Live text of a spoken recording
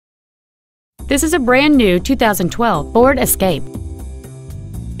This is a brand new 2012 Ford Escape.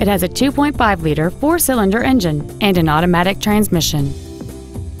 It has a 2.5-liter four-cylinder engine and an automatic transmission.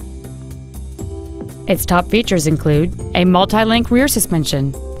 Its top features include a multi-link rear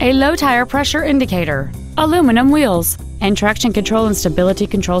suspension, a low tire pressure indicator, aluminum wheels, and traction control and stability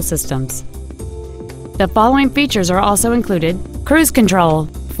control systems. The following features are also included: cruise control,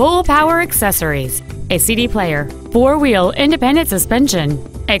 full power accessories, a CD player, four-wheel independent suspension,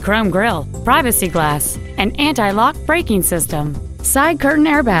 a chrome grille, privacy glass, an anti-lock braking system, side curtain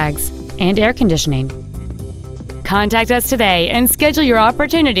airbags, and air conditioning. Contact us today and schedule your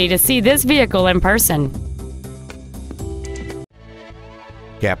opportunity to see this vehicle in person.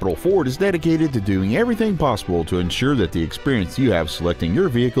 Capital Ford is dedicated to doing everything possible to ensure that the experience you have selecting your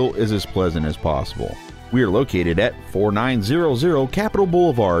vehicle is as pleasant as possible. We are located at 4900 Capital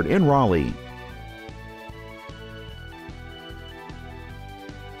Boulevard in Raleigh.